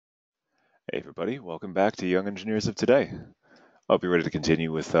Hey everybody, welcome back to Young Engineers of Today. Hope you're ready to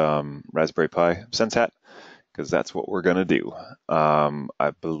continue with Raspberry Pi SenseHat, because that's what we're gonna do.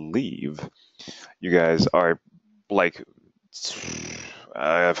 I believe you guys are like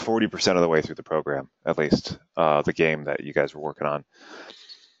 40% of the way through the program, at least the game that you guys were working on.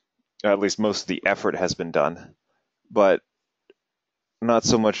 At least most of the effort has been done, but not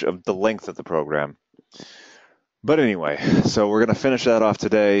so much of the length of the program. But anyway, so we're gonna finish that off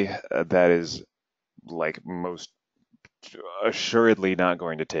today. That is like most assuredly not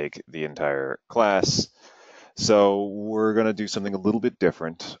going to take the entire class. So we're going to do something a little bit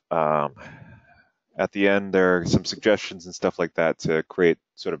different. At the end, there are some suggestions and stuff like that to create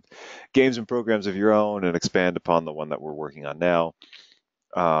sort of games and programs of your own and expand upon the one that we're working on now.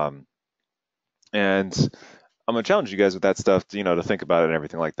 Um, and I'm going to challenge you guys with that stuff, to think about it and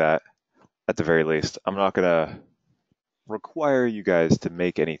everything like that. At the very least, I'm not going to require you guys to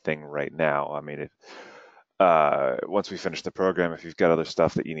make anything right now. I mean, once we finish the program, if you've got other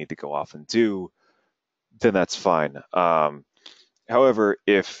stuff that you need to go off and do, then that's fine. However,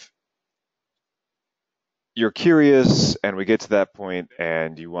 if you're curious and we get to that point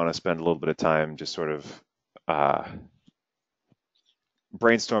and you want to spend a little bit of time just sort of uh,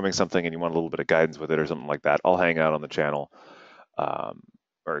 brainstorming something and you want a little bit of guidance with it or something like that, I'll hang out on the channel, um,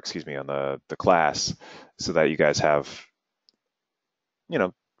 or excuse me, on the class, so that you guys have,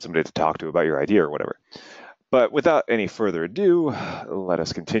 somebody to talk to about your idea or whatever. But without any further ado, let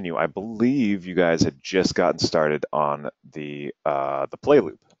us continue. I believe you guys had just gotten started on the play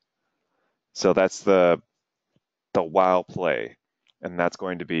loop. So that's the while play, and that's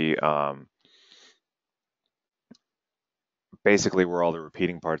going to be basically where all the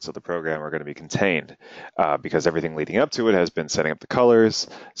repeating parts of the program are going to be contained, because everything leading up to it has been setting up the colors,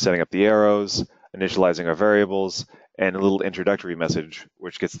 setting up the arrows, initializing our variables, and a little introductory message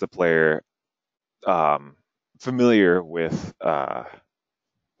which gets the player um, familiar with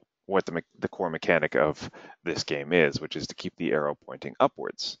what the core mechanic of this game is, which is to keep the arrow pointing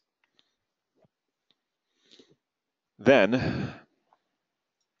upwards. Then,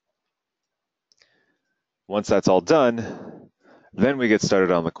 once that's all done, then we get started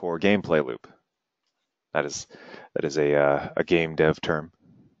on the core gameplay loop. That is a game dev term,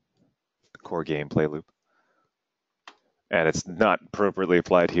 the core gameplay loop, and it's not appropriately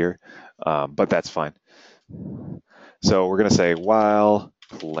applied here, but that's fine. So we're going to say while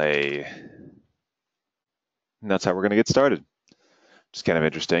play, and that's how we're going to get started. It's kind of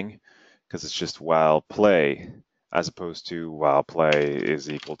interesting because it's just while play as opposed to while play is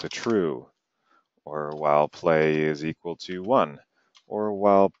equal to true, or while play is equal to 1, or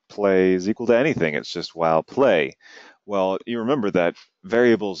while play is equal to anything. It's just while play. Well, you remember that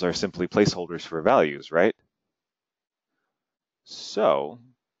variables are simply placeholders for values, right? So,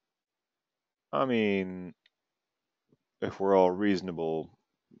 I mean, if we're all reasonable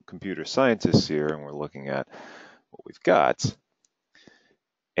computer scientists here and we're looking at what we've got,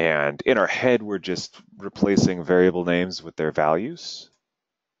 and in our head we're just replacing variable names with their values,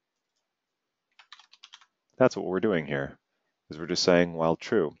 that's what we're doing here, is we're just saying while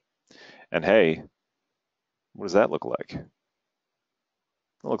true. And hey, what does that look like? It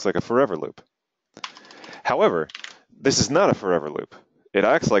looks like a forever loop. However, this is not a forever loop. It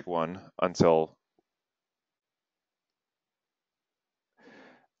acts like one until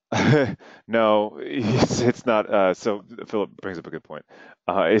no, it's not. So Philip brings up a good point.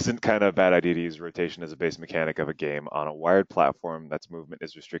 Isn't kind of a bad idea to use rotation as a base mechanic of a game on a wired platform that's movement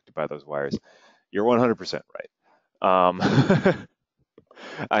is restricted by those wires? You're 100% right.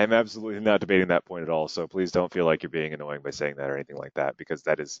 I am absolutely not debating that point at all. So please don't feel like you're being annoying by saying that or anything like that, because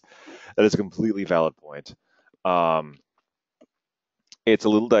that is a completely valid point. Um, it's a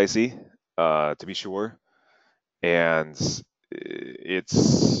little dicey, to be sure, and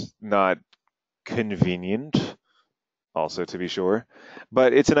it's not convenient, also to be sure,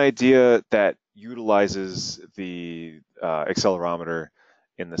 but it's an idea that utilizes the accelerometer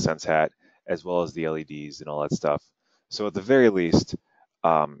in the SenseHat as well as the LEDs and all that stuff. So at the very least,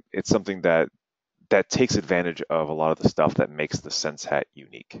 it's something that takes advantage of a lot of the stuff that makes the SenseHat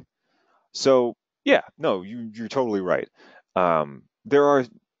unique. So yeah, no, you're totally right. There are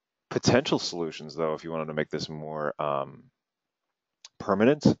potential solutions though if you wanted to make this more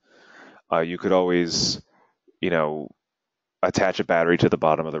permanent. You could always, you know, attach a battery to the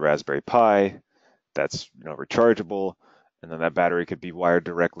bottom of the Raspberry Pi that's rechargeable, and then that battery could be wired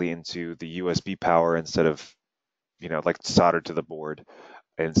directly into the USB power instead of like soldered to the board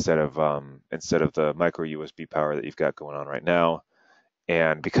instead of the micro USB power that you've got going on right now.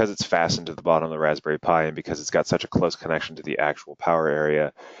 And because it's fastened to the bottom of the Raspberry Pi and because it's got such a close connection to the actual power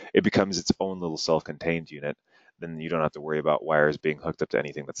area, it becomes its own little self-contained unit. Then you don't have to worry about wires being hooked up to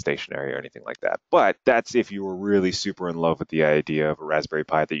anything that's stationary or anything like that. But that's if you were really super in love with the idea of a Raspberry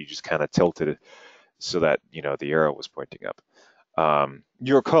Pi that you just kind of tilted so that, the arrow was pointing up.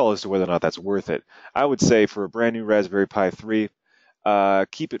 Your call as to whether or not that's worth it. I would say for a brand new Raspberry Pi 3,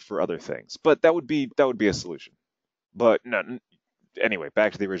 keep it for other things. But that would be a solution. But no, anyway,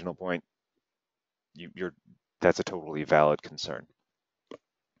 back to the original point. That's a totally valid concern.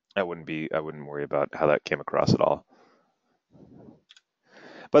 I wouldn't worry about how that came across at all.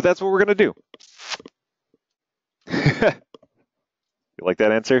 But that's what we're gonna do. You like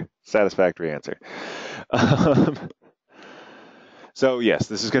that answer? Satisfactory answer. So yes,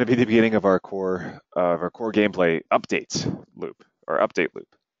 this is going to be the beginning of our core gameplay updates loop or update loop.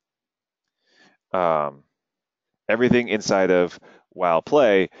 Everything inside of while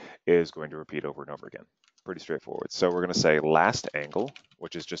play is going to repeat over and over again. Pretty straightforward. So we're going to say last angle,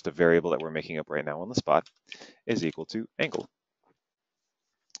 which is just a variable that we're making up right now on the spot, is equal to angle.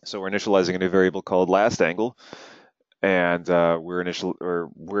 So we're initializing a new variable called last angle, and we're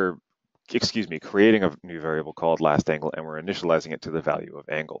creating a new variable called last angle, and we're initializing it to the value of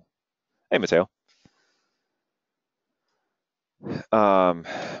angle. Hey, Mateo. Why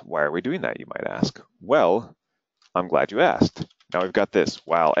are we doing that, you might ask? Well, I'm glad you asked. Now we've got this.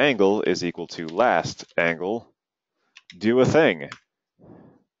 While angle is equal to last angle, do a thing.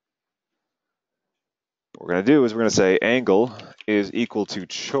 What we're going to do is we're going to say angle is equal to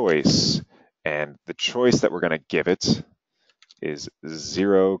choice, and the choice that we're going to give it is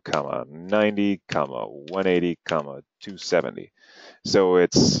 0, 90, 180, 270. So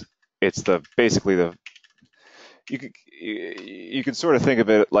it's basically the you can sort of think of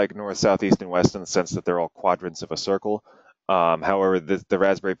it like north, south, east, and west in the sense that they're all quadrants of a circle. However, the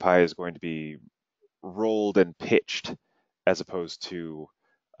Raspberry Pi is going to be rolled and pitched as opposed to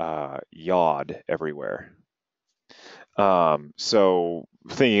yawed everywhere. So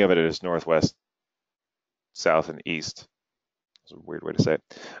thinking of it as northwest, south, and east, it's a weird way to say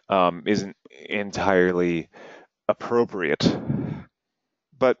it, isn't entirely appropriate,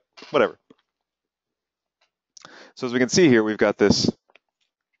 but whatever. So as we can see here, we've got this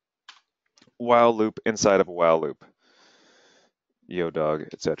while loop inside of a while loop, yo dog,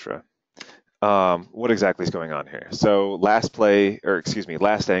 etc. What exactly is going on here? So last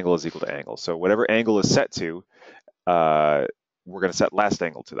angle is equal to angle. So whatever angle is set to, we're going to set last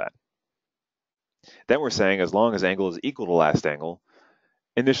angle to that. Then we're saying as long as angle is equal to last angle,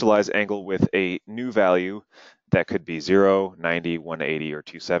 initialize angle with a new value that could be 0, 90, 180, or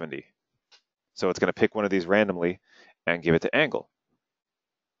 270. So it's going to pick one of these randomly and give it to angle.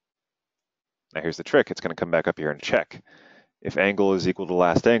 Now here's the trick. It's going to come back up here and check. If angle is equal to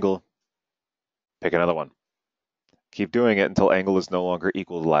last angle, pick another one. Keep doing it until angle is no longer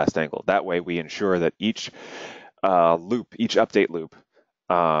equal to last angle. That way we ensure that each update loop,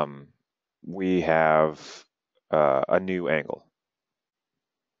 we have a new angle.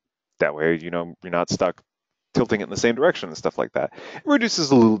 That way, you're not stuck tilting it in the same direction and stuff like that. It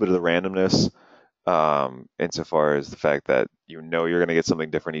reduces a little bit of the randomness insofar as the fact that you're going to get something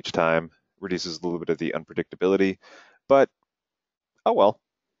different each time. Reduces a little bit of the unpredictability, but oh well.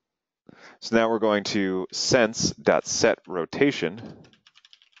 So now we're going to sense.set rotation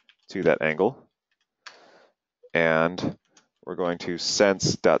to that angle, and we're going to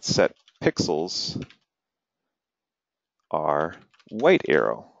sense.set pixels are white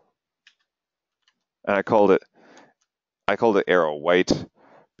arrow. And I called it arrow white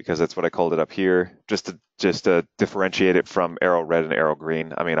because that's what I called it up here, just to differentiate it from arrow red and arrow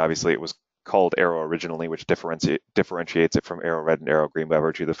green. I mean, obviously it was called arrow originally, which differentiates it from arrow red and arrow green by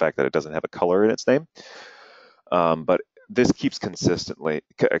virtue of the fact that it doesn't have a color in its name. But this keeps consistency,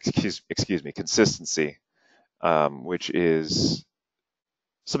 which is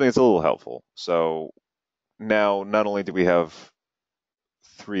something that's a little helpful. So now not only do we have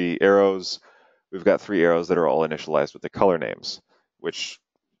 3 arrows, we've got 3 arrows that are all initialized with the color names, which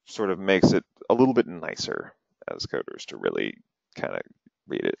sort of makes it a little bit nicer as coders to really kind of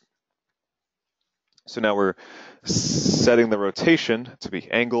read it. So now we're setting the rotation to be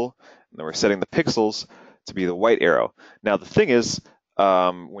angle, and then we're setting the pixels to be the white arrow. Now the thing is,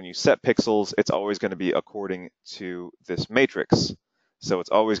 when you set pixels, it's always going to be according to this matrix. So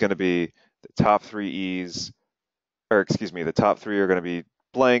it's always going to be the top 3 E's, the top 3 are going to be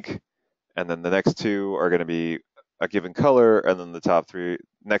blank, and then the next 2 are going to be a given color, and then the top 3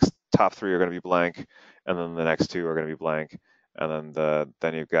 are going to be blank, and then the next 2 are going to be blank, and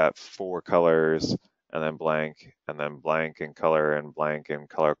then you've got 4 colors, and then blank, and then blank and color, and blank and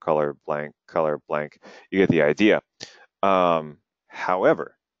color, color, blank, color, blank. You get the idea.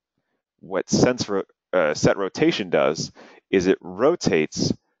 However, what set rotation does is it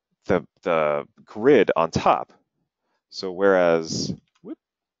rotates the grid on top. So whereas, whoop,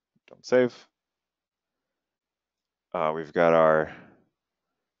 don't save, we've got our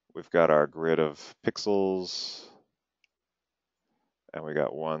grid of pixels, and we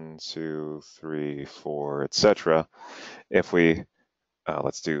got 1, 2, 3, 4, etc. If we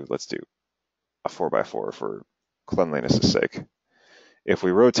let's do a 4x4 for cleanliness' sake. If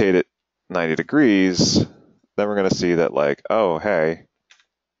we rotate it 90 degrees, then we're going to see that, like, oh, hey,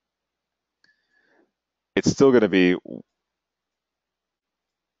 it's still going to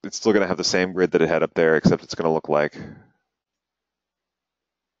have the same grid that it had up there, except it's going to look like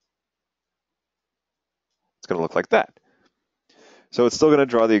that. So it's still going to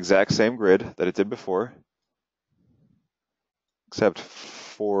draw the exact same grid that it did before, except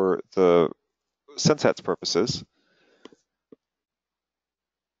for the SenseHats purposes.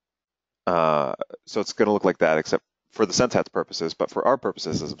 So it's going to look like that, except for the SenseHats purposes, but for our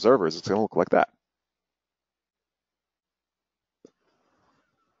purposes as observers, it's going to look like that.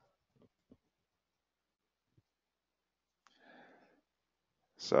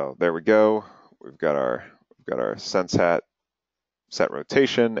 So there we go. We've got our SenseHat set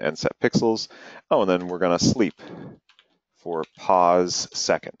rotation and set pixels. Oh, and then we're going to sleep for pause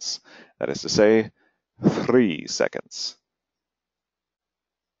seconds. That is to say, 3 seconds.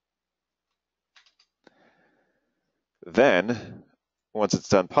 Then, once it's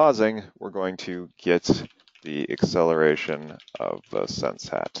done pausing, we're going to get the acceleration of the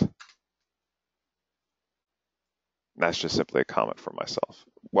SenseHat. That's just simply a comment for myself.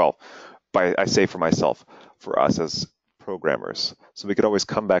 Well, I say for myself, for us as programmers. So we could always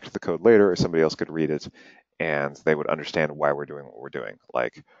come back to the code later, or somebody else could read it, and they would understand why we're doing what we're doing,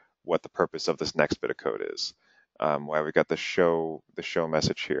 like what the purpose of this next bit of code is, why we got the show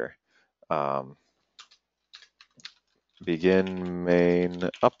message here. Begin main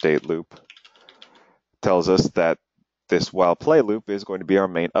update loop tells us that this while play loop is going to be our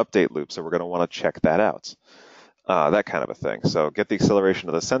main update loop, so we're going to want to check that out. That kind of a thing. So get the acceleration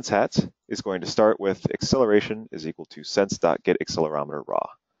of the SenseHat is going to start with acceleration is equal to sense.getAccelerometer raw.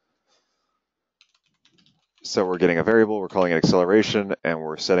 So we're getting a variable, we're calling it acceleration, and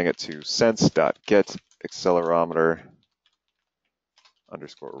we're setting it to sense.getAccelerometer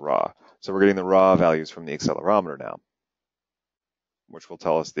underscore raw. So we're getting the raw values from the accelerometer now, which will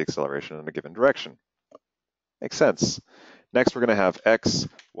tell us the acceleration in a given direction. Makes sense. Next, we're going to have x,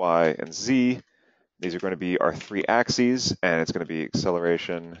 y, and z. These are going to be our 3 axes, and it's going to be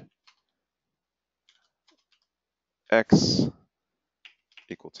acceleration x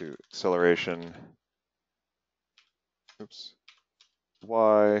equal to acceleration,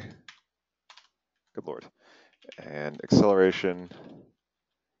 y, good lord, and acceleration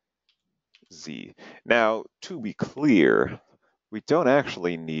z. Now, to be clear, we don't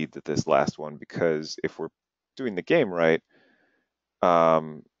actually need this last one, because if we're doing the game right,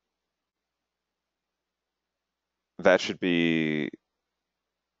 that should be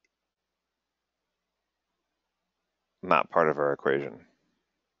not part of our equation.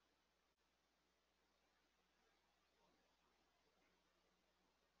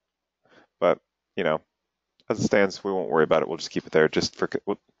 But, you know, as it stands, we won't worry about it. We'll just keep it there just for,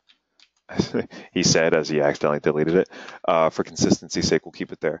 he said as he accidentally deleted it, for consistency's sake, we'll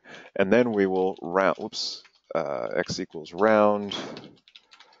keep it there. And then we will round, x equals round.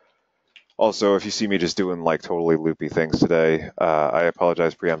 Also, if you see me just doing like totally loopy things today, I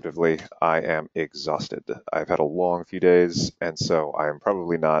apologize preemptively. I am exhausted. I've had a long few days, and so I am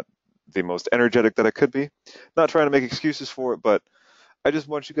probably not the most energetic that I could be. Not trying to make excuses for it, but I just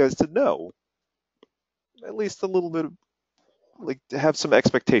want you guys to know at least a little bit of, like, to have some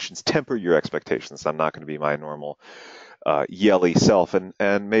expectations, temper your expectations. I'm not going to be my normal yelly self,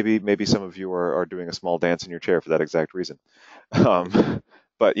 and maybe some of you are doing a small dance in your chair for that exact reason.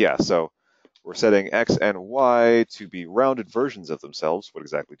 But yeah, so we're setting x and y to be rounded versions of themselves. What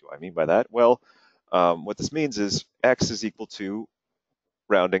exactly do I mean by that? Well, what this means is x is equal to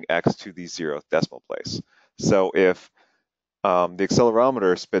rounding x to the 0th decimal place. So if the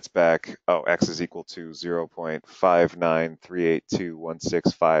accelerometer spits back, x is equal to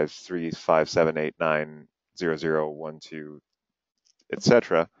 0.59382165357890012,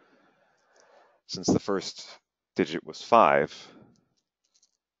 etc. Since the first digit was 5,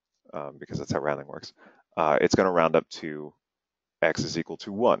 because that's how rounding works, it's going to round up to x is equal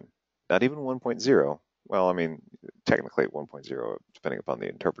to 1. Not even 1.0, well, I mean, technically 1.0, depending upon the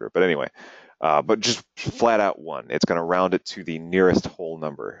interpreter. But anyway, but just flat out 1. It's going to round it to the nearest whole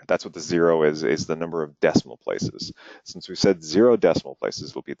number. That's what the 0 is the number of decimal places. Since we said 0 decimal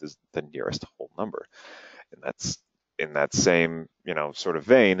places will be the nearest whole number. And that's in that same, sort of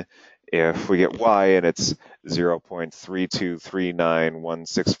vein. If we get y and it's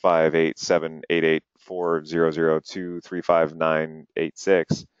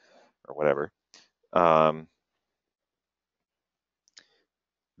 0.32391658788400235986 or whatever, that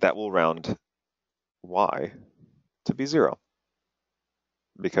will round y to be 0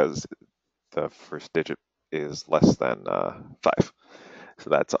 because the first digit is less than 5. So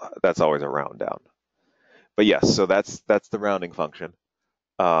that's always a round down. But yes, so that's the rounding function.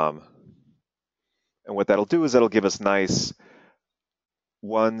 And what that'll do is that'll give us nice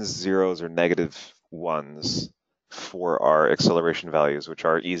ones, zeros, or negative ones for our acceleration values, which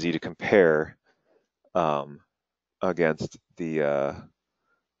are easy to compare against the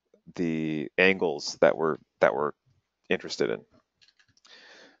angles that we're interested in.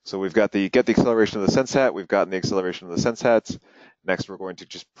 So we've got the get the acceleration of the sense hat. We've gotten the acceleration of the sense hats. Next, we're going to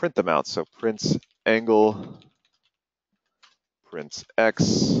just print them out. So prints angle, prints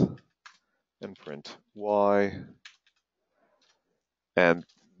x, and print y. And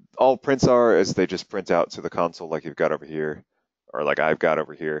all prints are is they just print out to the console like you've got over here, or like I've got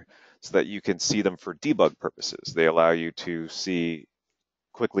over here, so that you can see them for debug purposes. They allow you to see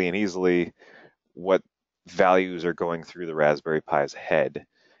quickly and easily what values are going through the Raspberry Pi's head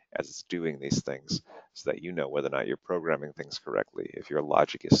as it's doing these things, so that you know whether or not you're programming things correctly, if your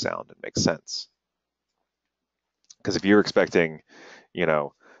logic is sound and makes sense. Because if you're expecting,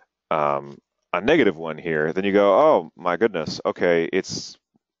 a negative one here, then you go, oh my goodness, okay, it's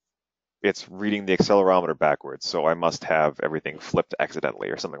reading the accelerometer backwards, so I must have everything flipped accidentally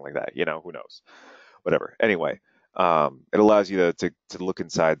or something like that. Who knows? Whatever. Anyway, it allows you to look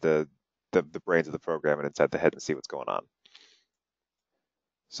inside the brains of the program and inside the head and see what's going on.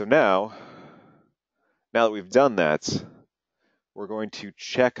 So now that we've done that, we're going to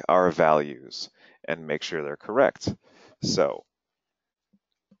check our values and make sure they're correct. So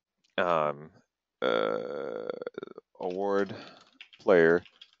award player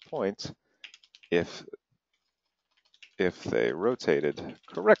point if they rotated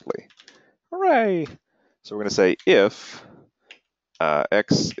correctly. Hooray! So we're going to say if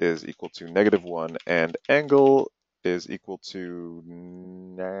x is equal to -1 and angle is equal to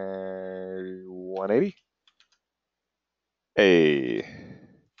 180.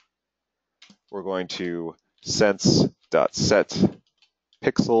 We're going to sense.set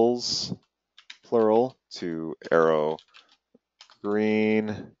pixels plural to arrow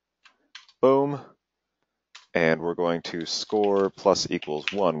green, boom, and we're going to score plus equals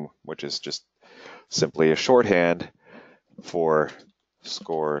 1, which is just simply a shorthand for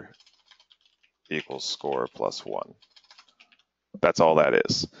score equals score plus 1. That's all that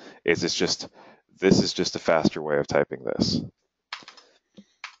is. This is just a faster way of typing this.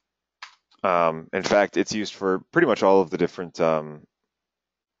 In fact, it's used for pretty much all the different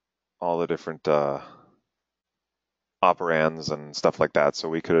operands and stuff like that. So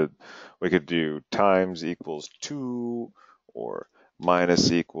we could do times equals 2, or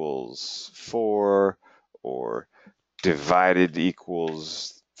minus equals 4, or divided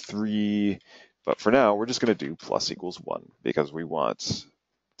equals 3. But for now, we're just going to do plus equals 1 because we want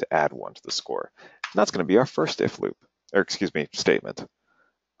to add 1 to the score. And that's going to be our first if loop, or excuse me, statement.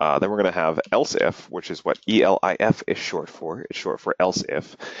 Then we're going to have else if, which is what ELIF is short for. It's short for else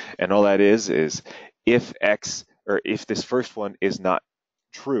if. And all that is if x, or if this first one is not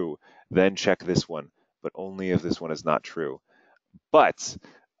true, then check this one, but only if this one is not true. But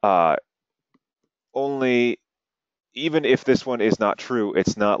even if this one is not true,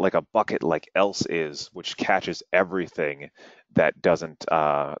 it's not like a bucket like else is, which catches everything that doesn't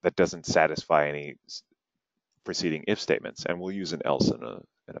satisfy any preceding if statements. And we'll use an else in a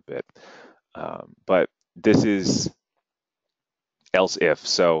bit. But this is else if.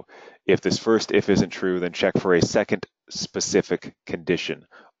 So if this first if isn't true, then check for a second specific condition,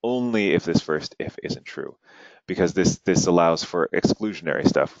 only if this first if isn't true, because this allows for exclusionary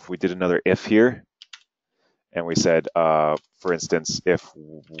stuff. If we did another if here, and we said, for instance, if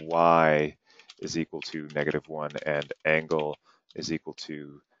y is equal to -1 and angle is equal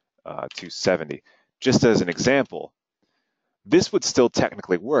to 270, just as an example, this would still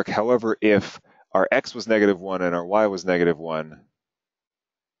technically work. However, if our x was -1 and our y was -1,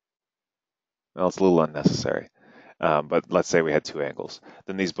 well, it's a little unnecessary. But let's say we had 2 angles.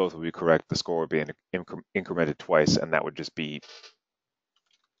 Then these both would be correct. The score would be incremented twice, and that would just be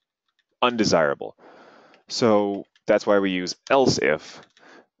undesirable. So that's why we use else if,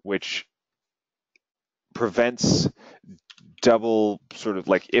 which prevents double sort of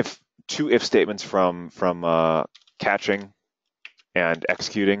like two if statements from catching and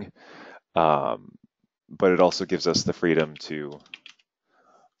executing, but it also gives us the freedom to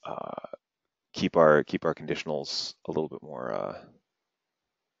keep our conditionals a little bit more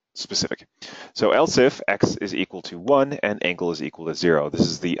specific. So else if x is equal to 1 and angle is equal to 0. This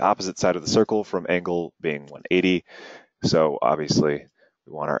is the opposite side of the circle from angle being 180. So obviously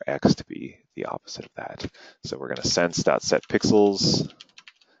we want our x to be the opposite of that. So we're going to sense.set pixels,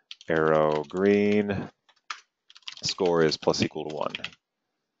 arrow green, score is plus equal to 1.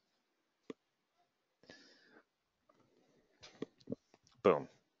 Boom.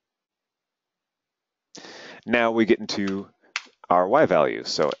 Now we get into our y values.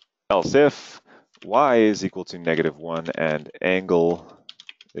 So else if y is equal to -1 and angle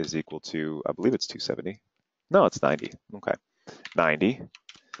is equal to, I believe it's 270. No, it's 90. Okay, 90.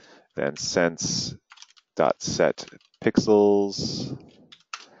 Then sense.set pixels,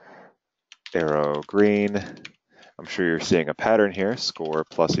 arrow green. I'm sure you're seeing a pattern here. Score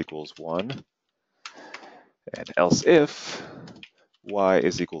plus equals 1. And else if y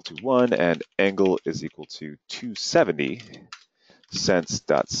is equal to 1 and angle is equal to 270,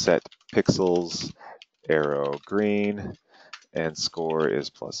 sense.set pixels, arrow green, and score is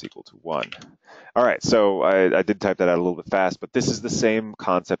plus equal to 1. All right, so I did type that out a little bit fast, but this is the same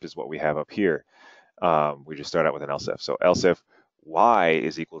concept as what we have up here. We just start out with an else if. So else if y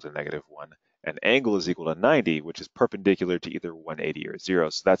is equal to -1 and angle is equal to 90, which is perpendicular to either 180 or 0.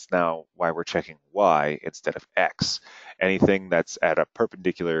 So that's now why we're checking y instead of x. Anything that's at a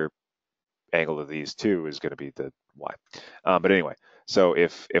perpendicular angle of these two is going to be the y. But anyway, so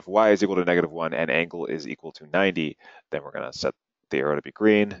if y is equal to -1 and angle is equal to 90, then we're going to set the arrow to be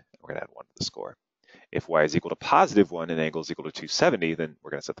green. We're going to add 1 to the score. If y is equal to +1 and angle is equal to 270, then we're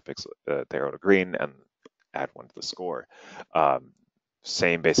going to set the arrow to green and add 1 to the score.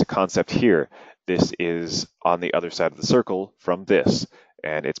 Same basic concept here. This is on the other side of the circle from this,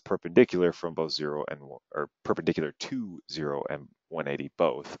 and it's perpendicular from both 0 and or perpendicular to 0 and 180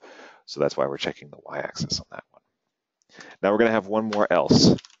 both. So that's why we're checking the y-axis on that one. Now we're going to have one more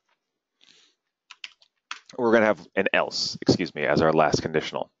else. We're going to have an else, excuse me, as our last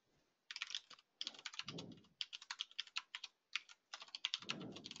conditional.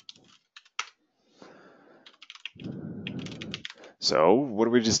 So what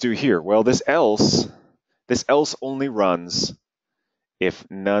do we just do here? Well, this else only runs if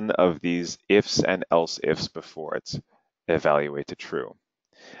none of these ifs and else ifs before it evaluate to true.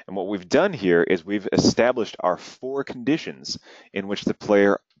 And what we've done here is we've established our 4 conditions in which the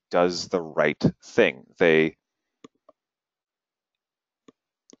player does the right thing. They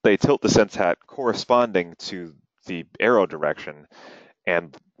tilt the sense hat corresponding to the arrow direction,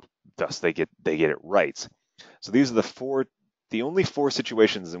 and thus they get it right. So these are the only 4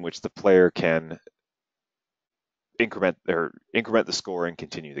 situations in which the player can increment the score and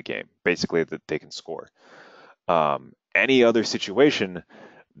continue the game. Basically, that they can score. Any other situation,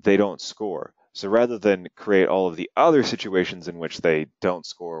 they don't score. So rather than create all of the other situations in which they don't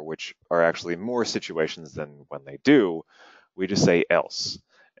score, which are actually more situations than when they do, we just say else.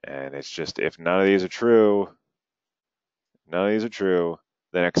 And it's just if none of these are true,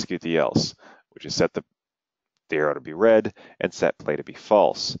 then execute the else, which is set the arrow to be red and set play to be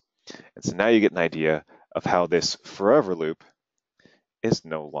false. And so now you get an idea of how this forever loop is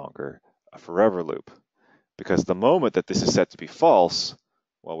no longer a forever loop. Because the moment that this is set to be false,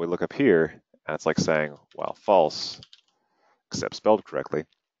 well, we look up here, and it's like saying, well, false, except spelled correctly.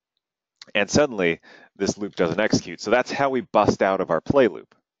 And suddenly, this loop doesn't execute. So that's how we bust out of our play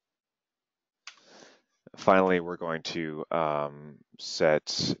loop. Finally, we're going to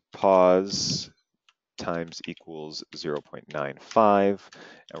set pause times equals 0.95,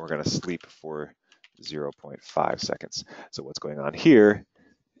 and we're going to sleep for 0.5 seconds. So what's going on here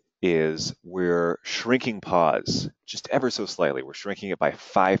is we're shrinking pause just ever so slightly. We're shrinking it by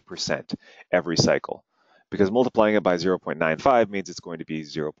 5% every cycle, because multiplying it by 0.95 means it's going to be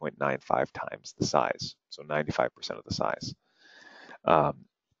 0.95 times the size, so 95% of the size,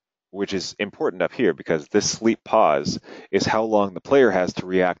 which is important up here because this sleep pause is how long the player has to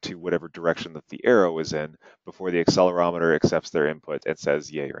react to whatever direction that the arrow is in before the accelerometer accepts their input and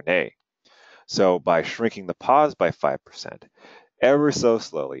says yay or nay. So by shrinking the pause by 5%, ever so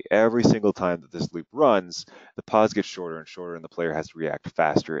slowly, every single time that this loop runs, the pause gets shorter and shorter, and the player has to react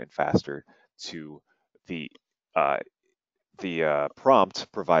faster and faster to the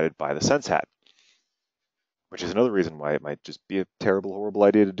prompt provided by the sense hat. which is another reason why it might just be a terrible, horrible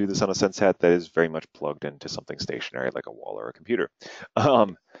idea to do this on a SenseHat that is very much plugged into something stationary like a wall or a computer.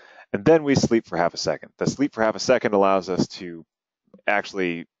 Um, and then we sleep for half a second. The sleep for half a second allows us to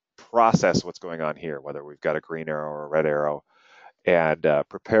actually process what's going on here, whether we've got a green arrow or a red arrow, and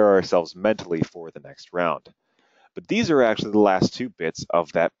prepare ourselves mentally for the next round. But these are actually the last 2 bits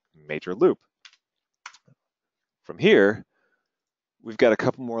of that major loop. From here, we've got a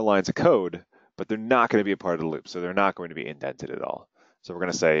couple more lines of code, but they're not going to be a part of the loop, so they're not going to be indented at all. So we're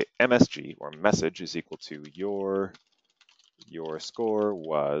going to say MSG, or message, is equal to your score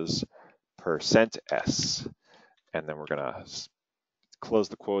was %s, and then we're going to close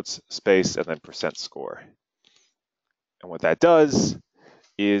the quotes, space, and then %score. And what that does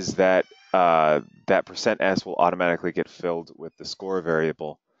is that that %s will automatically get filled with the score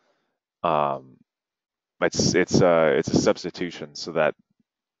variable. It's a substitution so that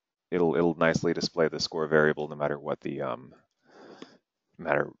it'll nicely display the score variable no matter what the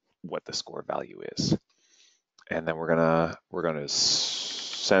score value is. And then we're gonna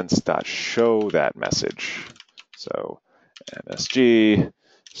sense.show that message. So MSG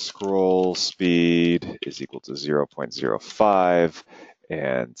scroll speed is equal to 0.05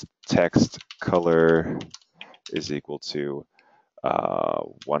 and text color is equal to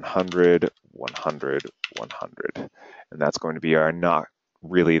 100, 100, 100. And that's going to be our not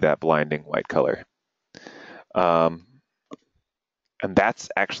really that blinding white color. And that's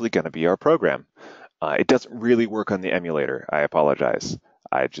actually going to be our program. It doesn't really work on the emulator. I apologize.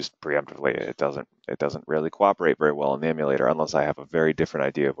 I just preemptively, it doesn't really cooperate very well on the emulator unless I have a very different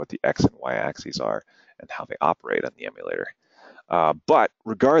idea of what the X and Y axes are and how they operate on the emulator. But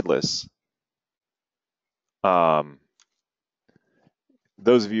regardless, those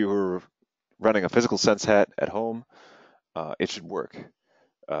of you who are running a physical SenseHat at home, it should work.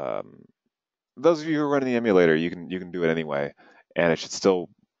 Those of you who are running the emulator, you can do it anyway, and it should still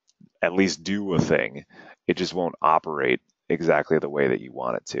at least do a thing. It just won't operate exactly the way that you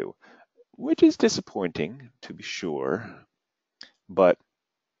want it to, which is disappointing, to be sure. But,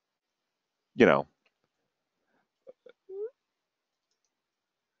 you know,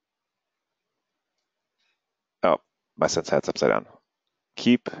 oh, my SenseHat's upside down.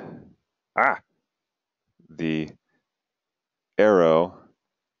 Keep the arrow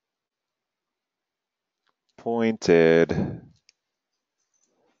pointing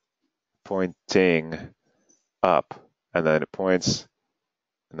up, and then it points,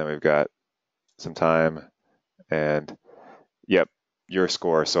 and then we've got some time, and yep, your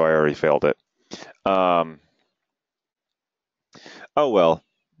score, so I already failed it. Oh well,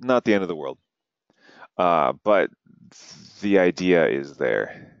 not the end of the world. But the idea is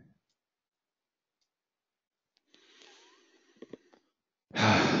there.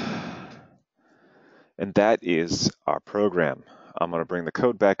 And that is our program. I'm going to bring the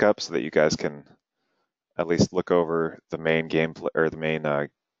code back up so that you guys can at least look over the main gameplay or the main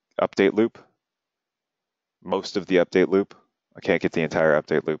update loop. Most of the update loop. I can't get the entire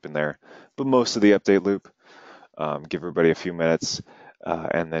update loop in there, but most of the update loop. Give everybody a few minutes,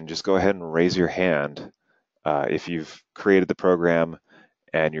 and then just go ahead and raise your hand if you've created the program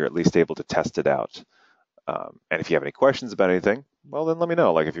and you're at least able to test it out. And if you have any questions about anything, well, then let me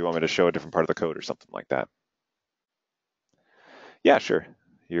know. Like if you want me to show a different part of the code or something like that. Yeah, sure.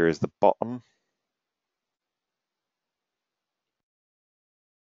 Here is the bottom.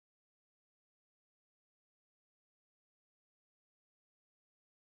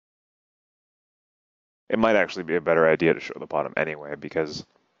 It might actually be a better idea to show the bottom anyway, because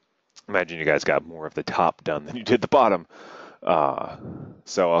imagine you guys got more of the top done than you did the bottom.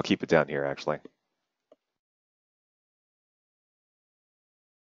 So I'll keep it down here, actually.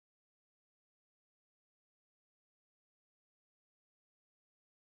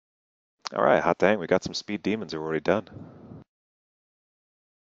 All right, hot dang, we got some speed demons already done.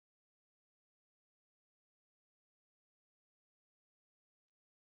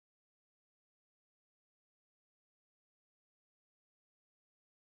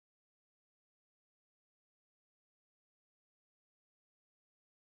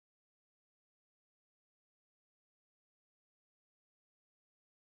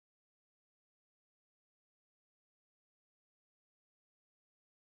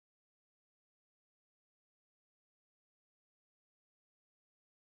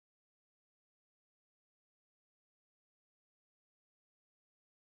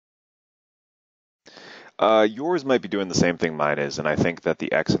 Yours might be doing the same thing mine is, and I think that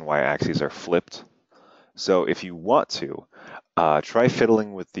the X and Y axes are flipped. So if you want to, try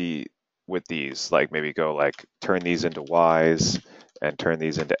fiddling with these, like maybe go like turn these into Ys and turn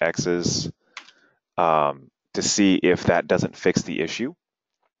these into X's. to see if that doesn't fix the issue,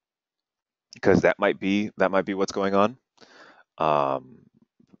 because that might be what's going on. Um,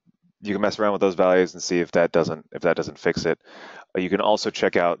 you can mess around with those values and see if that doesn't fix it. You can also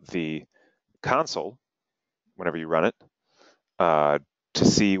check out the console whenever you run it uh, to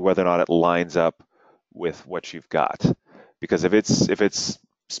see whether or not it lines up with what you've got. Because if it's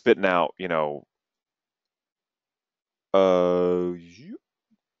spitting out, uh,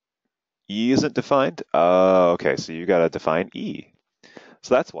 E isn't defined. Okay, so you got to define E.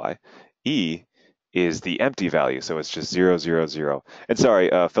 So that's why E is the empty value. So it's just 0, 0, 0. And sorry,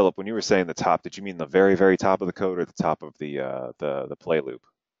 Philip, when you were saying the top, did you mean the very, very top of the code or the top of the play loop?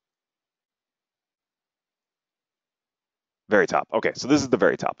 Very top. Okay, so this is the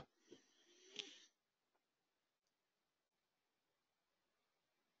very top.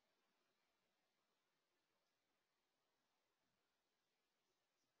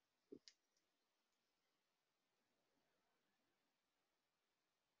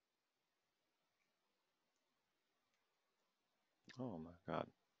 Oh my God,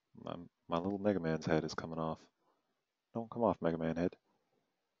 my little Mega Man's head is coming off. Don't come off, Mega Man head.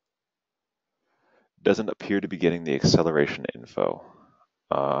 Doesn't appear to be getting the acceleration info.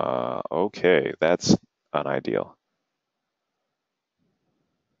 Okay, that's unideal.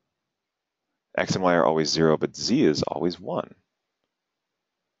 X and Y are always 0, but Z is always 1.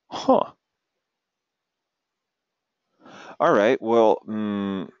 Huh. All right, well,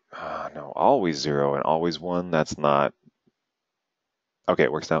 no, always 0 and always 1, that's not... Okay,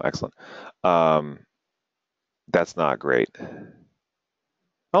 it works now, excellent. Um, that's not great.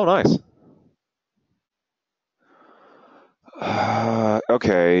 Oh, nice.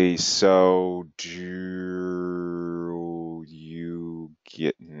 Okay, so do you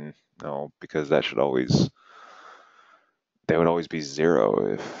get... No, because they would always be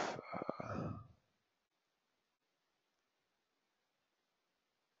 0 if...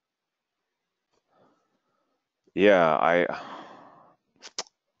 Yeah,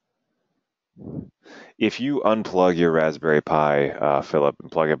 if you unplug your Raspberry Pi, Philip,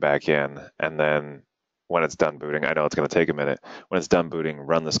 and plug it back in, and then when it's done booting, I know it's going to take a minute, when it's done booting,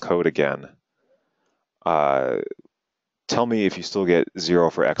 run this code again. Uh, tell me if you still get 0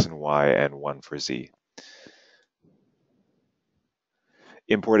 for X and Y and 1 for Z.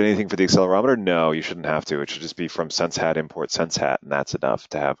 Import anything for the accelerometer? No, you shouldn't have to. It should just be from SenseHat, import SenseHat, and that's enough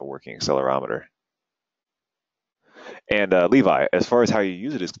to have a working accelerometer. And Levi, as far as how you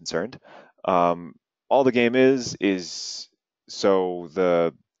use it is concerned, all the game is so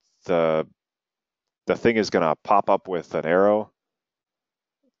the the thing is going to pop up with an arrow.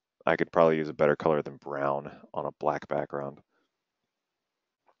 I could probably use a better color than brown on a black background.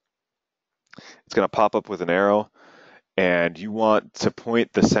 It's going to pop up with an arrow, and you want to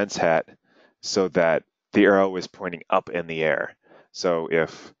point the SenseHat so that the arrow is pointing up in the air. So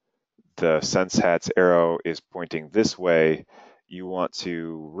if the SenseHat's arrow is pointing this way, you want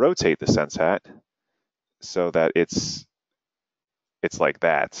to rotate the SenseHat so that it's like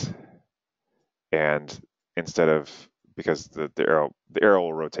that, and instead of, because the arrow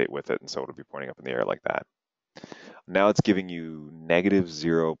will rotate with it, and so it'll be pointing up in the air like that. Now it's giving you negative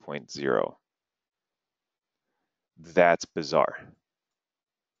 0.0. That's bizarre.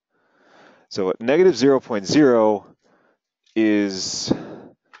 So negative 0.0 is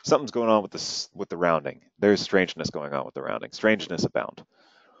something's going on with the rounding. There's strangeness going on with the rounding. Strangeness abound,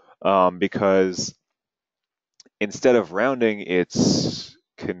 because instead of rounding, it's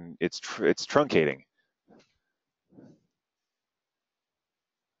truncating.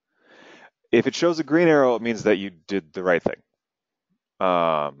 If it shows a green arrow, it means that you did the right thing.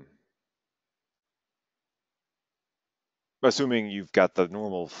 Assuming you've got the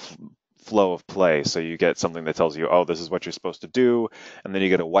normal flow of play, so you get something that tells you, oh, this is what you're supposed to do, and then you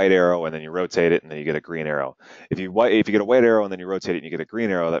get a white arrow, and then you rotate it, and then you get a green arrow. If you get a white arrow and then you rotate it and you get a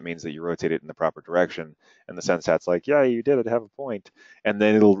green arrow, that means that you rotate it in the proper direction, and the SenseHat's like, yeah, you did it, have a point, and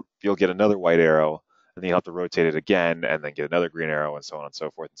then you'll get another white arrow, and then you'll have to rotate it again, and then get another green arrow, and so on and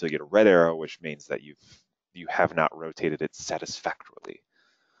so forth, until you get a red arrow, which means that you have not rotated it satisfactorily.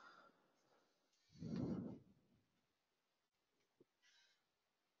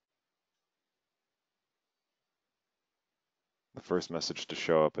 The first message to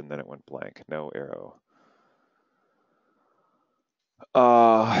show up, and then it went blank. No arrow.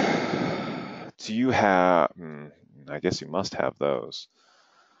 Do you have... I guess you must have those.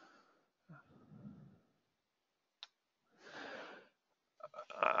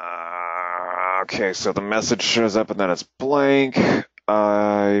 Okay, so the message shows up and then it's blank.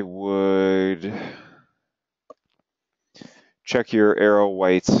 I would check your arrow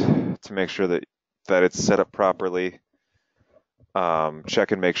white to make sure that that it's set up properly.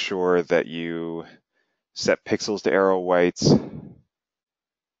 Check and make sure that you set pixels to arrow whites.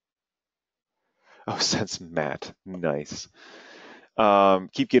 Oh, sense matte. Nice.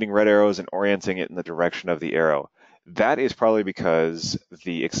 Keep getting red arrows and orienting it in the direction of the arrow. That is probably because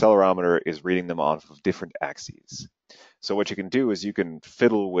the accelerometer is reading them off of different axes. So what you can do is you can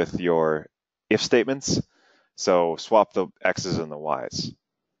fiddle with your if statements. So swap the x's and the y's.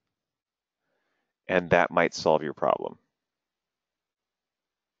 And that might solve your problem.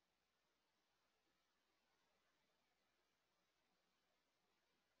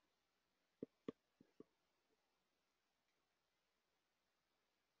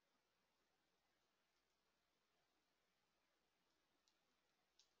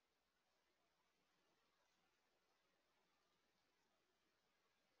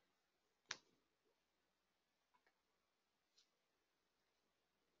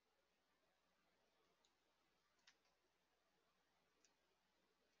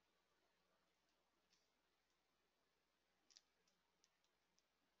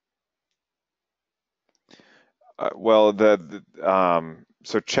 Well,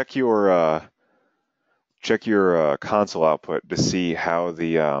 so check your console output to see how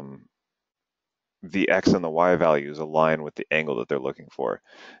the x and the y values align with the angle that they're looking for.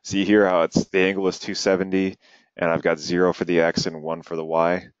 See here how it's the angle is 270, and I've got 0 for the x and 1 for the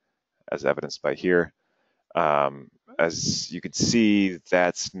y, as evidenced by here. As you can see,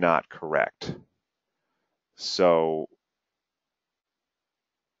 that's not correct. So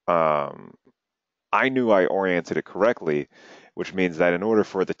I knew I oriented it correctly, which means that in order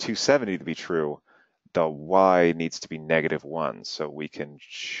for the 270 to be true, the y needs to be -1. So we can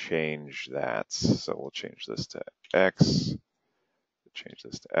change that. So we'll change this to x,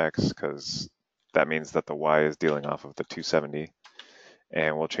 because that means that the y is dealing off of the 270.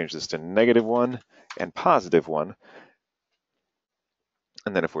 And we'll change this to -1 and +1.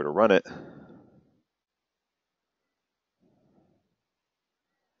 And then if we were to run it,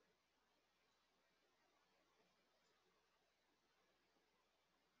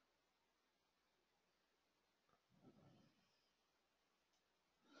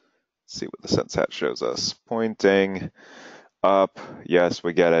 see what the sense hat shows us. Pointing up, yes,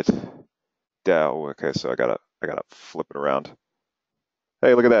 we get it. Down, okay, so I gotta flip it around.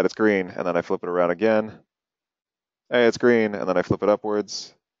 Hey, look at that, it's green, and then I flip it around again. Hey, it's green, and then I flip it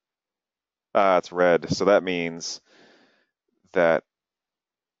upwards. Ah, it's red, so that means that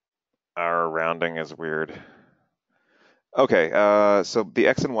our rounding is weird. Okay, so the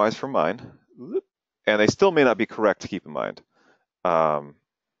x and y's from mine, and they still may not be correct to keep in mind,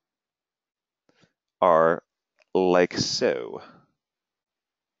 are like so.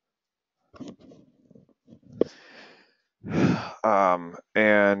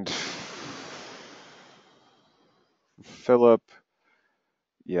 And Philip,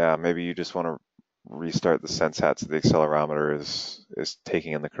 yeah, maybe you just want to restart the sense hat so the accelerometer is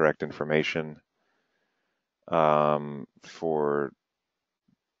taking in the correct information. For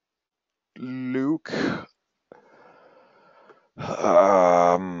Luke,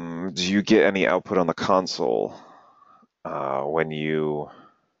 do you get any output on the console when you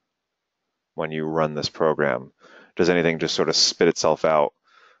run this program? Does anything just sort of spit itself out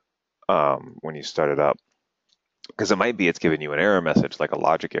when you start it up? Because it might be it's giving you an error message, like a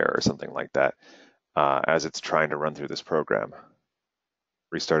logic error or something like that, as it's trying to run through this program.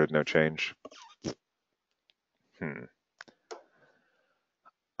 Restarted, no change.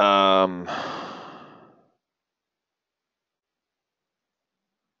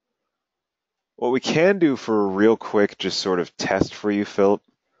 What we can do for a real quick, just sort of test for you, Philip,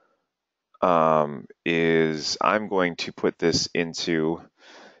 is I'm going to put this into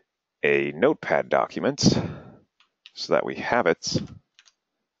a notepad document so that we have it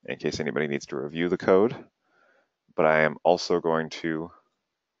in case anybody needs to review the code. But I am also going to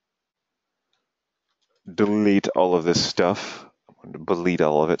delete all of this stuff. I'm going to delete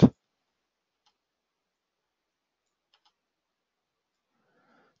all of it.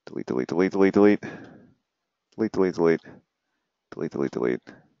 Delete, delete, delete, delete, delete. Delete, delete, delete. Delete, delete, delete.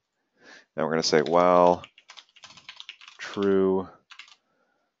 Now we're going to say while true,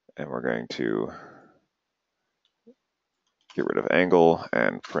 and we're going to get rid of angle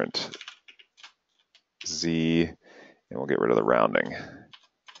and print z, and we'll get rid of the rounding.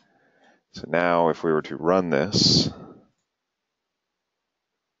 So now if we were to run this,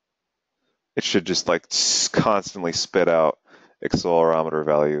 it should just like constantly spit out accelerometer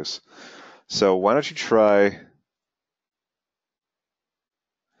values. So why don't you try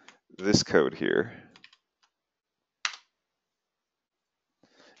this code here.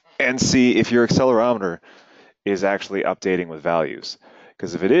 and see if your accelerometer is actually updating with values.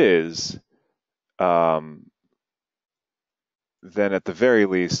 Because if it is, um, then at the very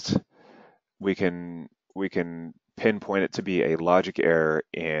least we can we can pinpoint it to be a logic error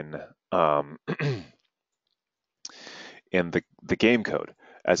um, in the game code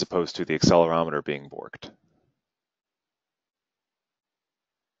as opposed to the accelerometer being borked.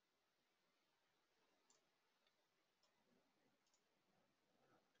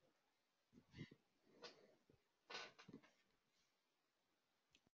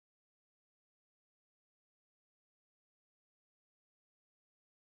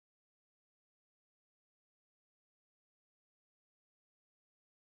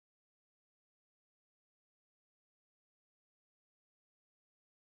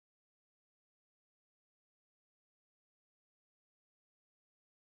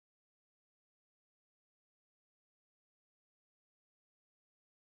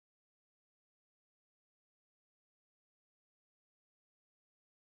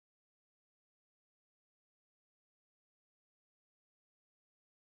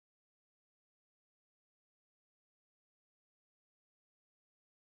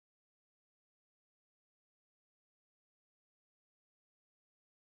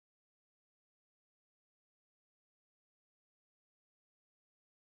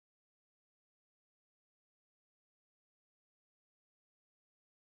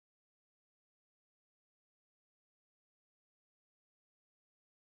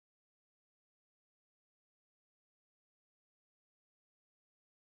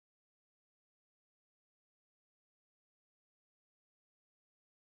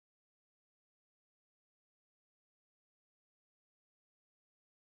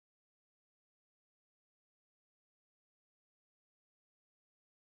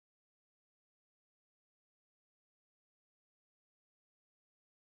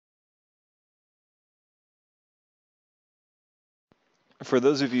 For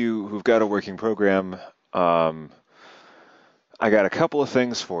those of you who've got a working program, um, I got a couple of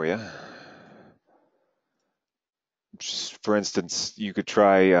things for you. Just for instance, you could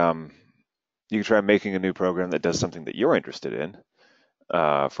try making a new program that does something that you're interested in.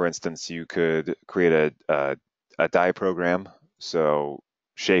 For instance, you could create a die program. So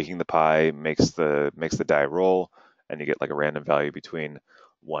shaking the pie makes the die roll, and you get like a random value between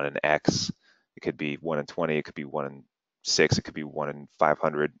 1 and X. It could be 1 and 20. It could be 1 and 6. It could be 1 and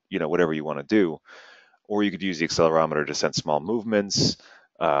 500. Whatever you want to do. Or you could use the accelerometer to sense small movements.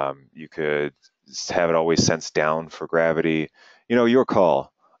 You could have it always sense down for gravity. Your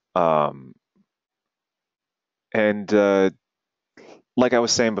call. Um, and like I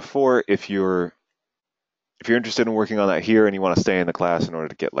was saying before, if you're interested in working on that here and you want to stay in the class in order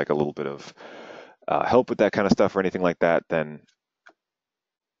to get like a little bit of help with that kind of stuff or anything like that, then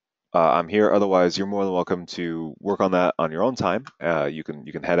I'm here. Otherwise, you're more than welcome to work on that on your own time. You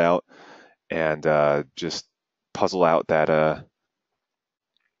can head out and just puzzle out that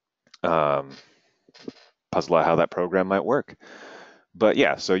um, puzzle out how that program might work. But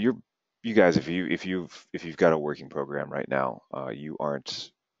yeah, so you guys, if you've got a working program right now, you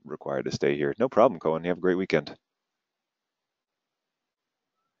aren't required to stay here. No problem, Cohen. You have a great weekend.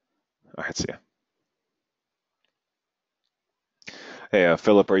 All right, see ya. Hey,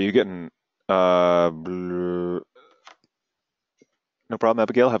 Philip, are you getting no problem,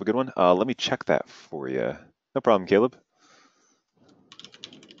 Abigail. Have a good one. Let me check that for you. No problem, Caleb.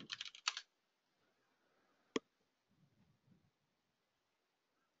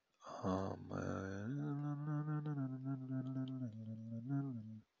 Let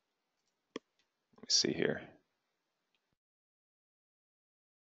me see here.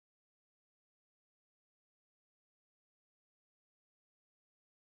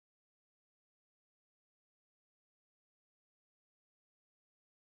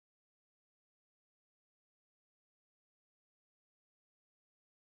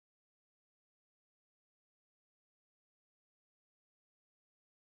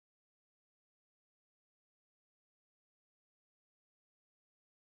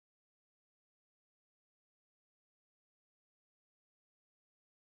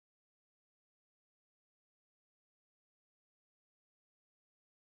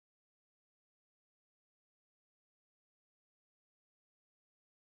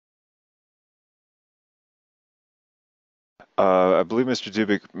 I believe Mr.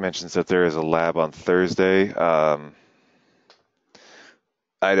 Dubik mentions that there is a lab on Thursday.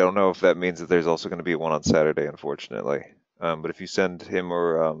 I don't know if that means that there's also going to be one on Saturday, unfortunately. But if you send him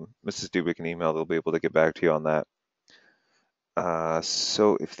or Mrs. Dubik an email, they'll be able to get back to you on that.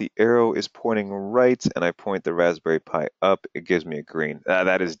 So if the arrow is pointing right and I point the Raspberry Pi up, it gives me a green.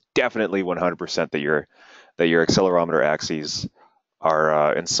 That is definitely 100% that your accelerometer axes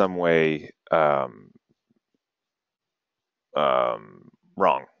are in some way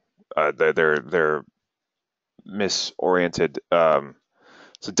wrong. They're misoriented.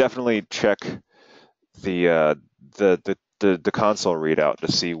 So definitely check the the console readout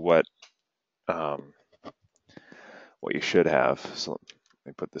to see um, what you should have. So let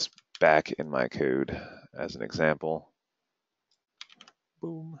me put this back in my code as an example.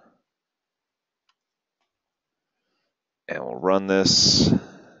 Boom. And we'll run this.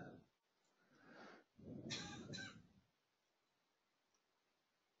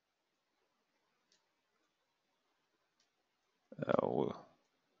 Oh,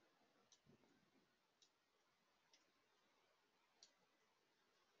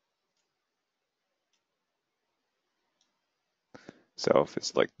 so if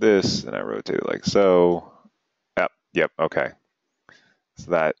it's like this, and I rotate it like so. Yep, okay.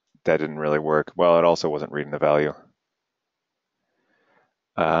 So that didn't really work. Well, it also wasn't reading the value.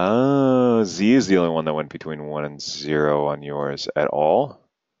 Z is the only one that went between 1 and 0 on yours at all.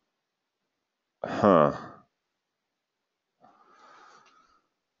 Huh.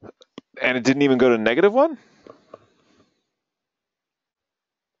 And it didn't even go to -1?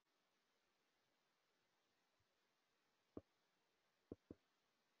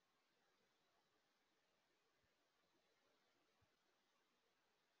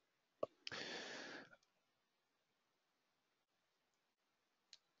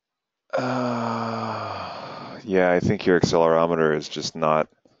 Yeah, I think your accelerometer is just not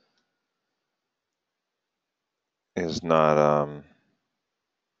is not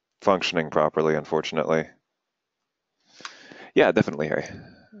functioning properly, unfortunately. Yeah, definitely, Harry.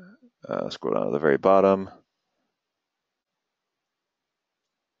 Scroll down to the very bottom.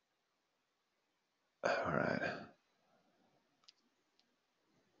 All right.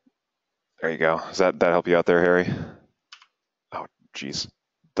 There you go. Does that help you out there, Harry? Oh, geez.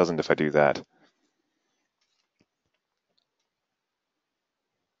 Doesn't if I do that.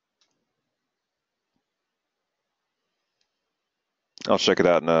 I'll check it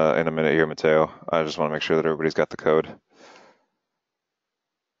out in a minute here, Mateo. I just want to make sure that everybody's got the code.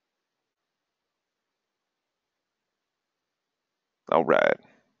 All right.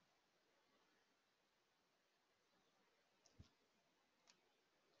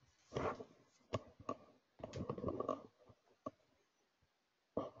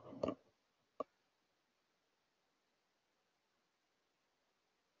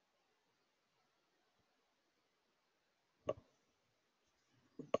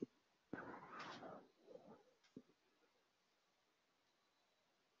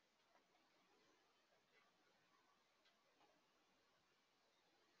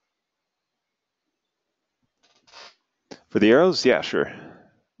 For the arrows, yeah, sure.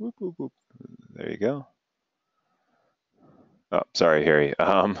 Whoop, whoop, whoop. There you go. Oh, sorry, Harry.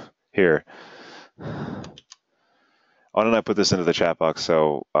 Here. Why don't I put this into the chat box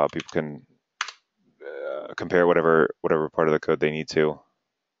so people can compare whatever part of the code they need to.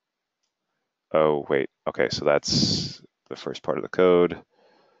 Oh, wait. Okay, so that's the first part of the code.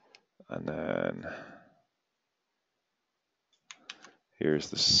 And then here's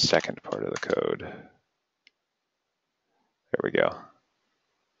the second part of the code. There we go.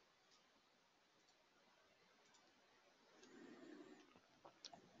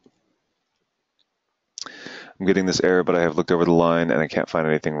 I'm getting this error, but I have looked over the line and I can't find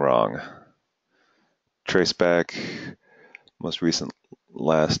anything wrong. Trace back, most recent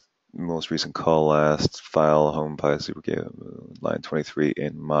call last file home pi super line 23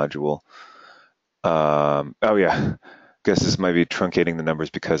 in module. Oh yeah, guess this might be truncating the numbers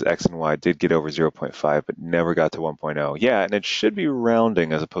because X and Y did get over 0.5 but never got to 1.0. Yeah, and it should be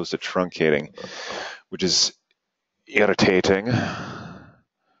rounding as opposed to truncating, which is irritating.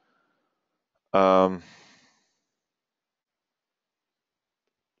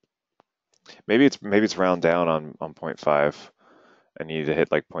 Maybe it's round down on 0.5 and you need to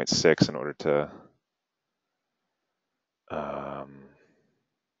hit like 0.6 in order to um,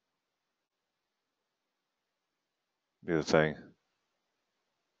 do the thing.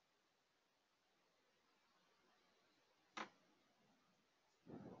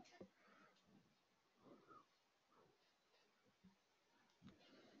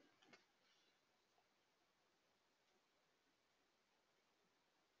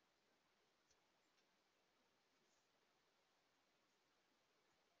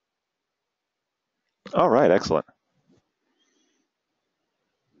 All right, excellent.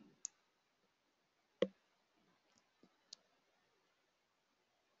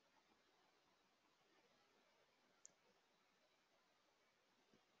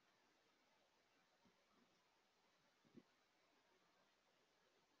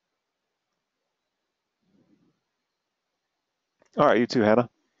 All right, you too, Hannah.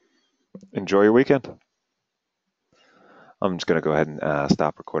 Enjoy your weekend. I'm just going to go ahead and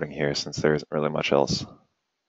stop recording here since there isn't really much else.